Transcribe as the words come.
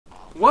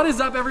What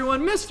is up,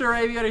 everyone? Mr.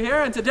 Aviator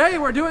here, and today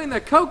we're doing the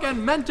Coke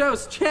and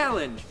Mentos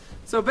challenge.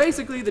 So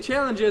basically, the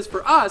challenge is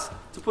for us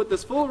to put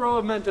this full row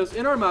of Mentos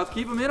in our mouth,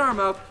 keep them in our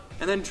mouth,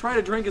 and then try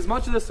to drink as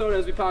much of the soda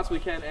as we possibly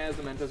can as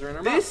the Mentos are in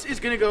our mouth. This is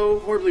gonna go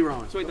horribly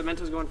wrong. So wait, the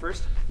Mentos going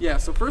first? Yeah,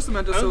 so first the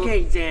Mentos.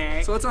 Okay,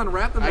 Zach. So let's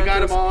unwrap the Mentos. I got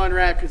them all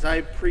unwrapped because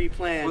I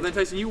pre-planned. Well then,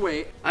 Tyson, you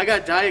wait. I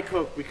got Diet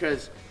Coke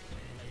because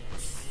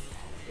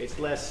it's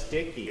less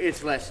sticky.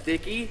 it's less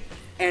sticky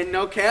and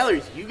no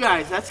calories. You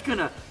guys, that's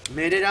gonna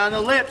mint it on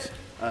the lips,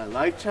 a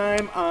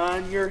lifetime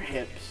on your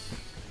hips.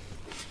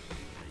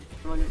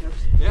 On your hips?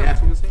 Yeah,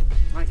 that's what I'm saying.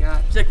 My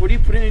God. Zach, what are you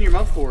putting in your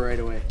mouth for right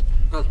away?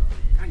 Oh.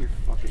 God, you're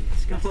fucking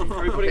disgusting.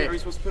 Are we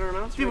supposed to put it in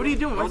our mouths? Steve, what are you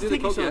doing? Don't What's do the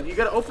taking Coke so long? yet. You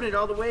gotta open it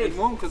all the way. It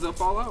won't, because they'll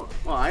fall out.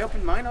 Well, I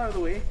opened mine out of the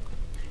way.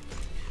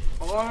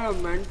 All of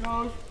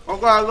Mentos?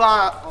 Okay, I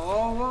got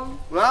All of them?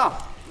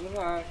 yeah.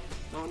 Okay.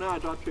 Oh, no, I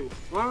got two.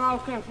 Well, I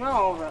can't smell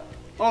all of it.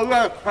 Oh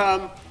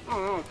yeah,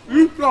 Oh,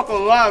 you suck a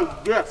lot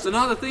of dick. So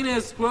now the thing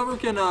is, whoever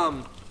can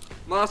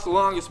last the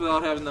longest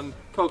without having the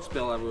Coke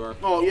spill everywhere.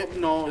 Oh yeah,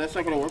 no, that's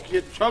not gonna work. You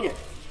have to chug it.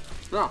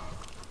 No.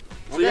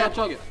 So Okay. you gotta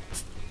chug it.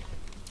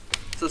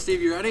 So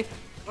Steve, you ready?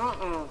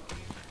 uh-uh.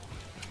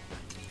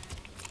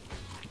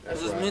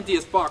 This is minty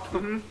as fuck.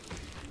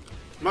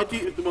 My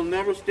teeth will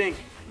never stink.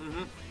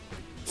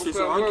 Okay,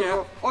 so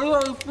uncap. Oh, no,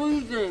 it's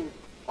freezing.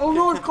 Oh,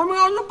 no, it's coming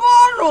out of the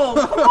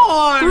bottle. Come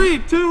on. 3,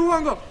 2,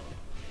 1, go.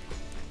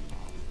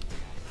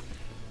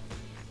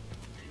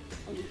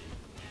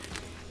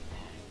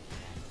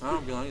 I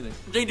don't feel anything.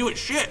 They ain't doing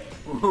shit.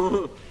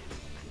 Cosmo,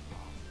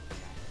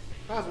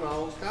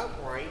 stop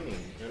whining.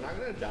 They're not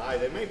gonna die.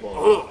 They may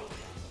blow up. Ugh.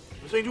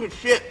 This ain't doing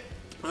shit.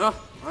 Yeah,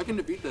 I can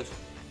defeat this.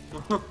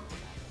 I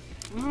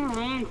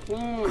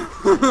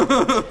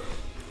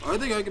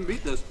think I can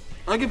beat this.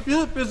 I can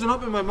feel it fizzing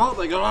up in my mouth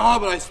like, oh,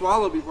 but I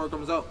swallow before it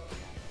comes out.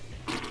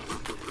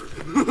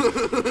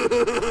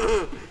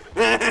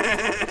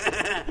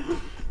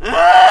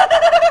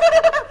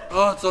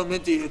 Oh, it's so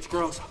minty. It's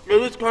gross.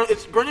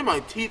 It's burning my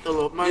teeth a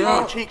little,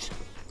 my cheeks.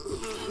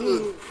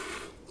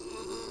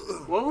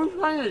 What are we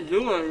trying to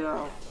do right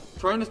now?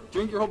 Trying to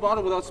drink your whole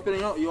bottle without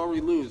spitting out, you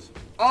already lose.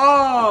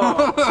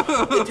 Oh.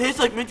 It tastes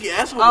like minty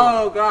asshole.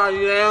 Oh, God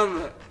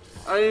damn it.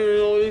 I didn't even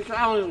know what you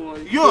sounded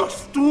like. You're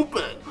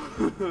stupid.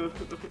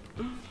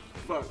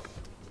 Fuck.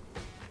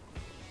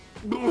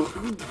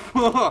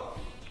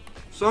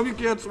 Some you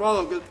can't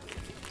swallow. Good.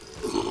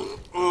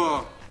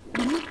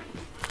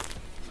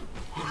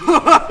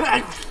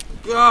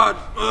 God.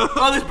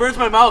 Oh, this burns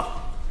my mouth.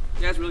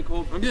 Yeah, it's really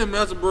cold. I'm getting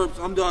massive burps.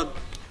 I'm done.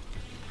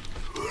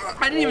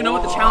 I didn't even know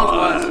what the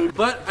challenge was.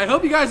 But I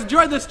hope you guys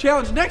enjoyed this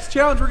challenge. Next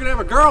challenge, we're going to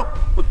have a girl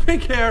with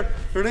pink hair.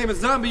 Her name is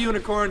Zombie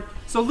Unicorn.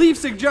 So leave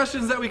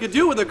suggestions that we could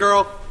do with a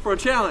girl for a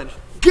challenge.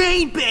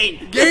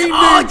 Gangbang.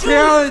 Gangbang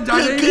challenge.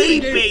 I The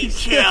hate gangbang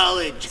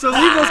challenge. So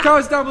leave those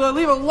comments down below.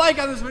 Leave a like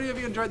on this video if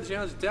you enjoyed the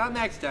challenge. Until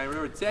next time,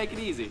 remember, take it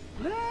easy.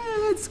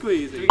 Let's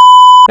squeeze it.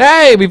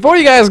 Hey, before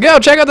you guys go,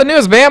 check out the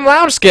newest BAM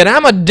Lounge skit.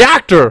 I'm a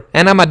doctor,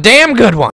 and I'm a damn good one.